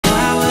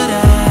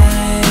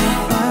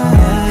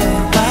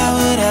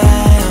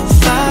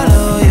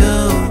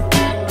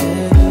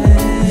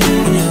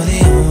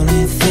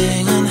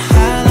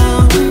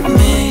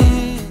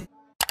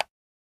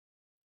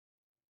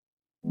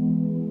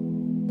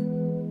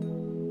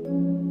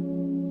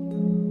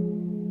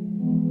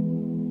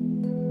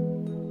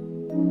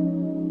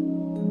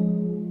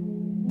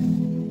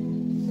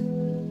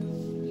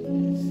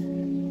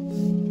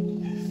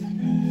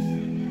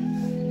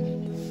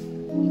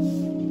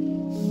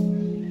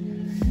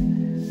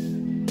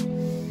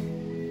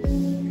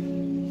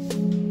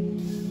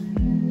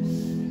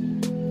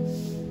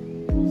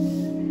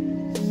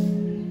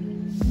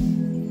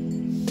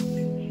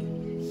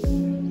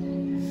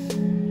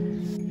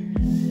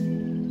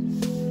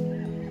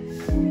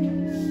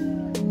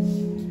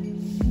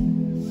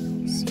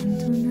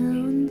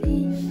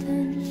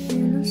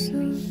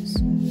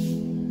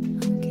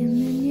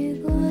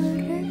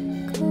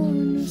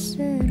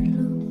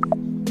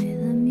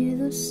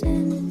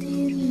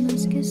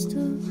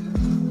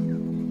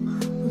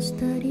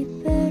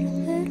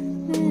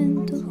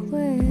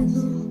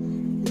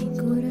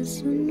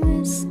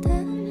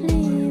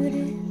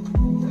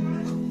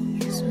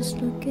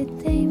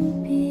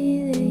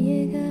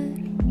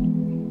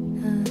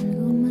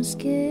más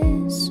que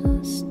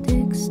esos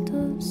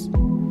textos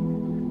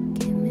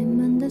que me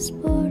mandas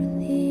por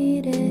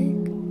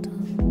directo.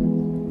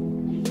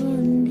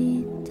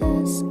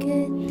 Onditas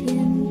que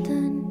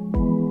tientan,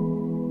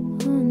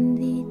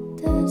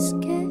 onditas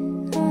que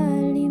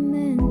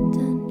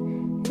alimentan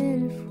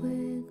el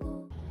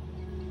fuego.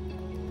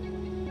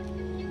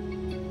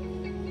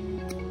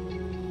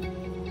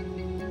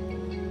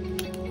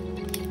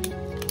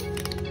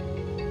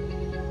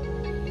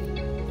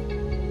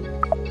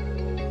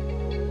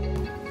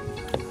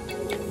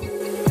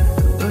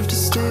 Love to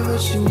stay,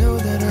 but you know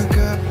that I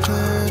got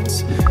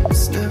plans.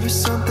 It's never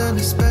something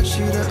to expect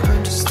you to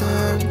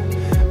understand.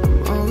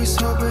 I'm always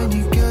hoping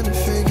you're gonna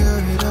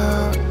figure it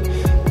out.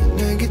 The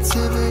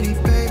negativity,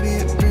 baby,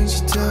 it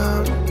brings you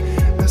down.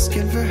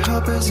 Asking for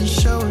help isn't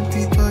showing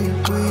people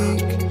you're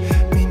weak.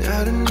 Mean,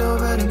 I don't know,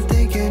 but I'm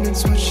thinking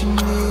it's what you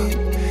need.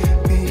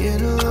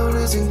 Being alone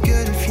isn't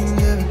good if you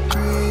never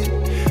breathe.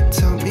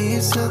 Tell me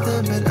it's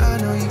nothing, but I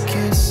know you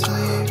can't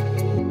sleep.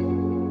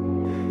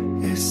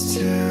 It's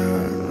too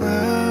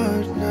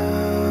loud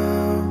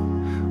now,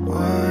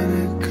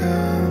 wanna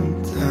come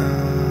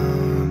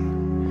down.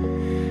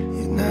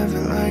 You never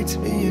liked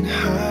being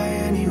high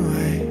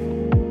anyway.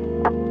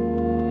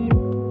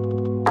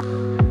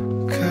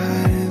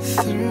 Cutting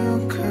through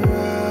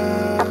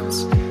crowds,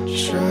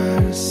 try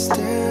to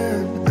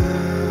stand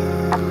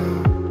out.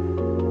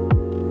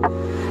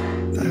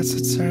 That's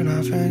a turn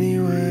off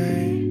anyway.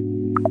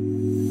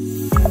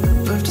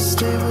 Love to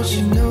stay, but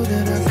you know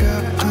that I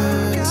got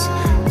plans.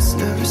 It's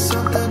never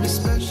something to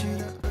expect you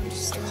to understand.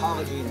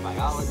 Psychology and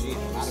biology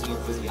and anatomy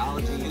and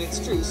physiology, and it's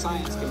true,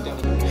 science can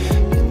demonstrate.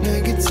 The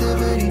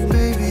negativity,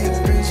 baby, it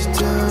brings you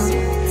down.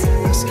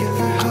 Asking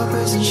for help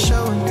isn't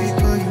showing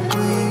people you're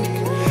weak.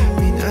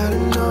 Mean, I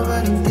don't know,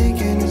 but I'm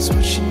thinking it's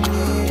what you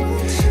need.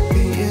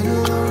 Being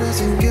alone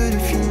isn't good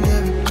if you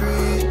never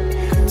breathe.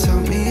 Tell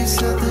me it's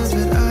nothing,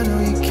 but I know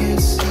you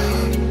can't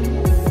sleep.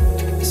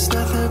 It's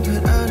nothing,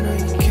 but I know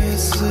you can't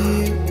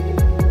sleep.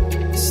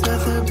 It's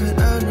nothing, but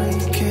I know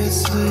you can't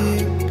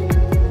sleep.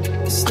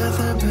 It's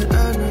nothing, but I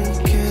know you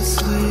can't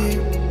sleep.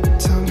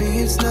 Tell me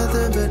it's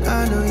nothing, but I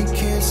know you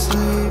can't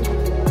sleep.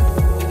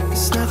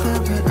 It's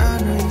nothing, but I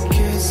know you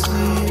can't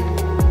sleep.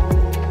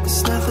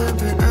 It's nothing,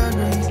 but I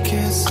know you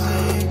can't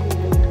sleep.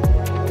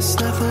 It's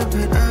nothing,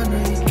 but I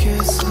know you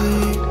can't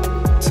sleep.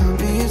 Tell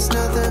me it's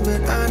nothing,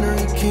 but I know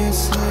you can't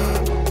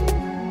sleep.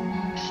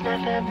 It's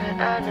nothing, but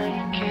I know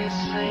you can't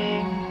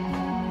sleep.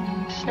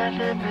 It's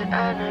nothing, but I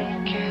know you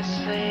can't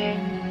sleep.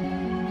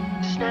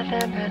 It's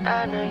nothing, but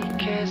I know you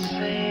can't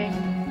sleep.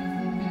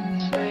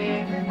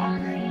 Sleep,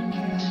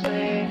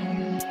 sleep.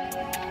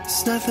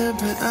 It's nothing,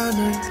 but I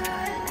know.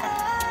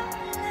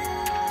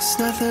 It's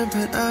nothing,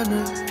 but I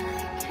know.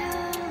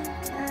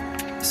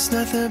 It's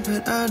nothing,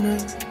 but I know.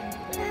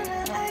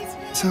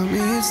 Tell me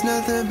it's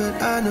nothing,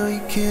 but I know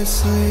you can't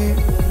sleep.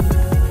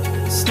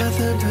 It's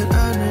nothing, but I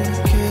know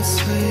you can't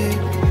sleep.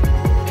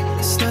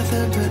 It's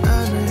nothing, but I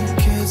know you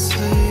can't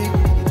sleep.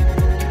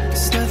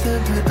 It's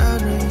nothing, but I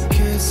know you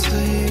can't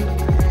sleep.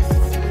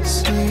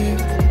 Sleep,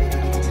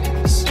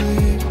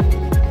 sleep.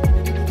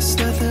 It's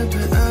nothing,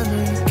 but I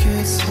know you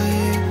can't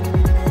sleep.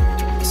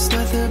 It's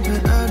nothing,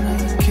 but I know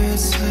you can't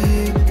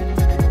sleep.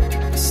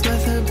 It's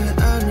nothing, but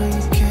I know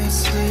you can't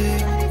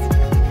sleep.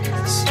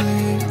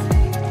 Sleep,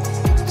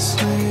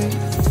 sleep.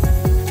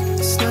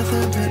 It's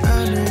nothing, but I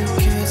know you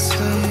can't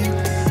sleep.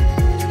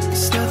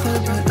 It's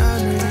nothing, but I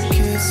know you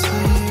can't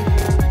sleep.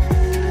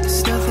 It's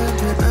nothing,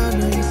 but I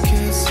know you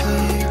can't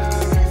sleep.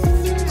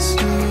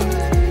 Sleep,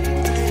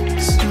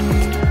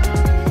 sleep.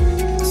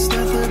 It's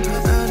nothing,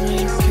 but I know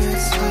you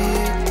can't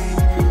sleep.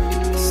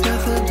 It's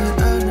nothing, but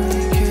I know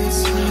you can't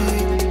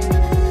sleep.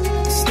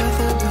 It's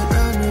nothing, but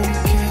I know you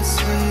can't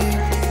sleep.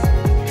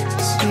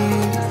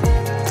 Sleep,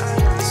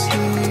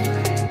 sleep.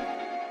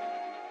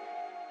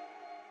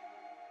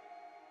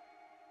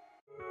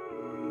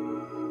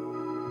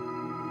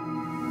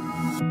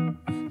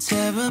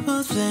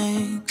 Terrible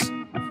things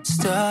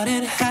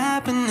started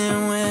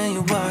happening when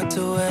you walked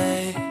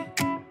away.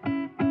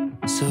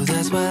 So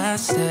that's why I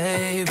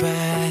stay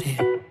right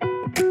here.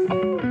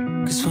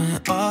 Cause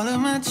when all of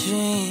my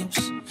dreams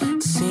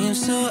seem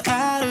so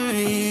out of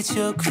reach,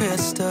 you're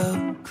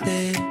crystal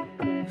clear.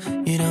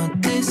 You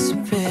don't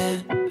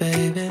disappear,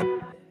 baby.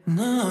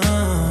 No.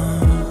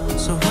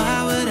 So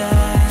why would I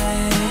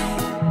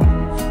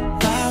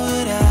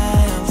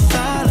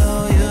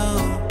unfollow you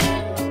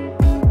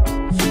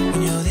when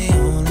you're the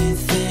only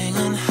thing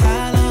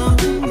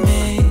unhallowed in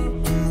me?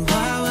 And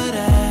why would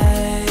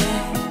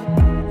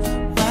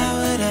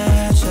I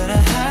try to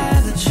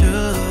hide the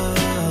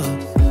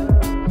truth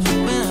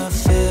when I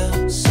feel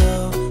so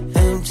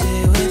empty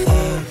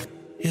without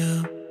you?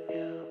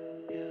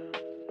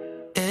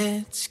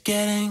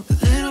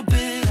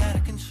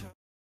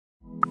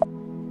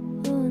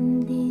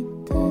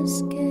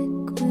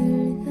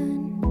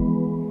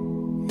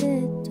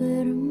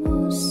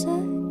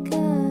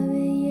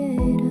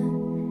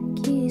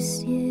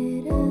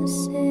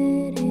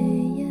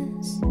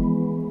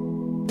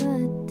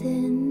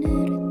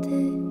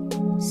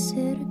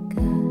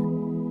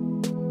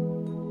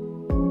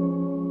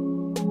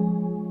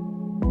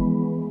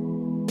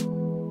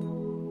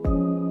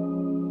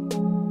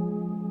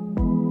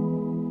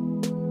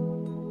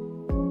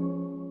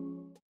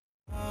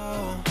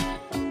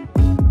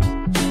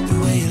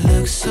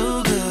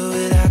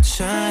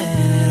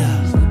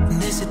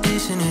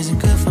 Motivation isn't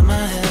good for my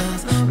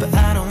health, but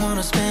I don't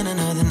wanna spend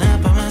another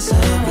night by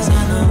myself. Cause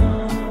I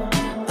know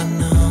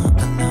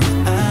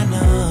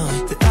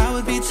that I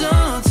would be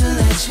dumb to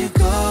let you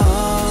go. So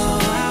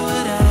why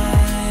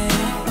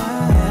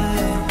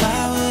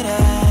would I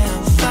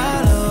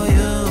unfollow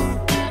you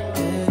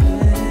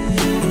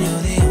when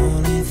you're the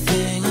only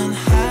thing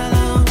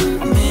unhallowed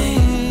me?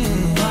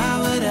 Why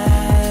would I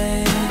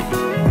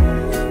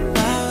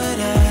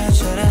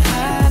try to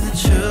hide the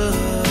truth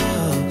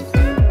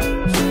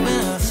when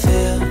I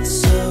feel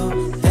so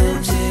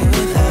empty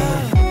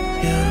without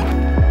you?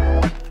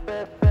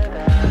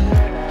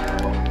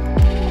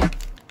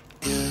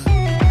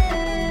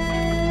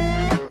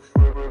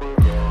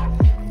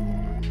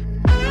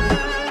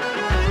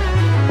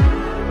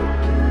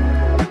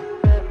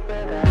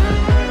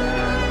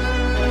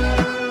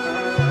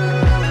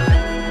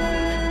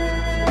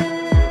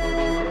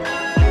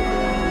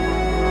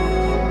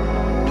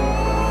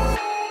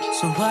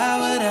 So why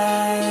would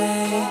I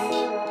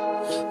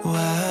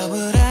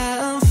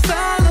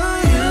unfollow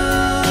you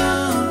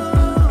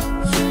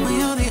when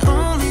you're the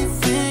only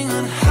thing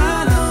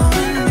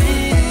unhallowing me?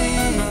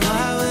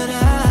 Why would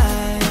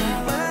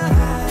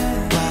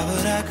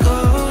I go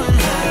and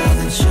hide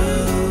the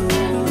truth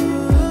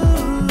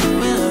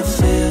when I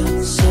feel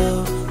so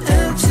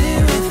empty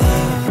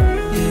without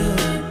you?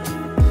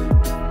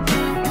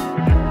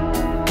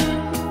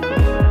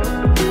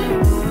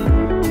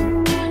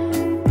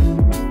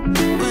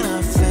 When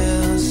I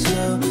feel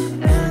so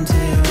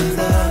empty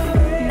without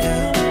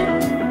you.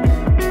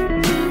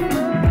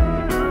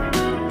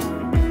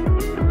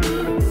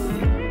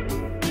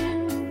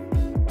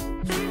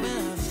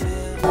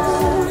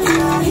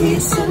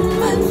 Nahisan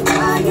man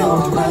tayo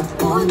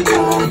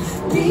magpunta,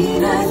 di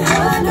na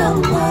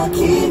hanang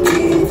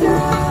makikita.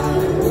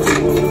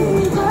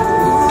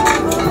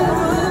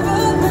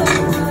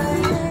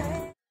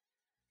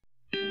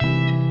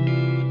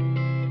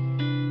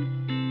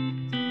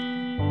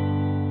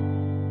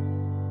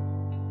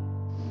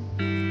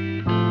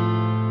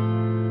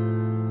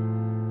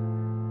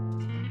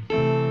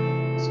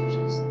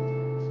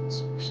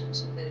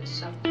 Solutions with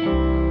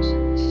subcategories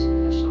and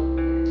special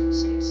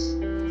metaphysics.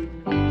 And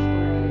for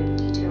a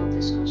detailed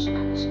discussion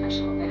on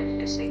special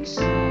metaphysics,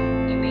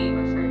 you may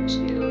refer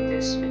to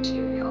this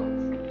material.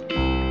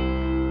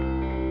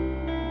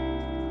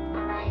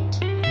 Alright,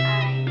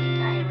 I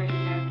think I already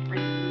have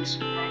briefly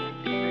provided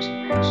the first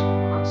branch of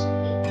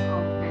philosophy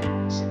called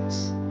metaphysics.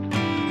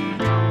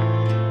 Now,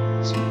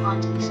 let's move on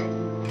to the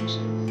second branch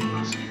of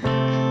philosophy,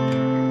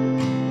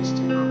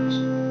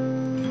 epistemology.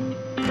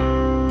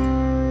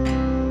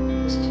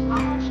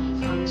 Epistemology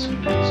comes from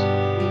the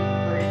Greek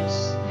words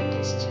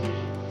episteme.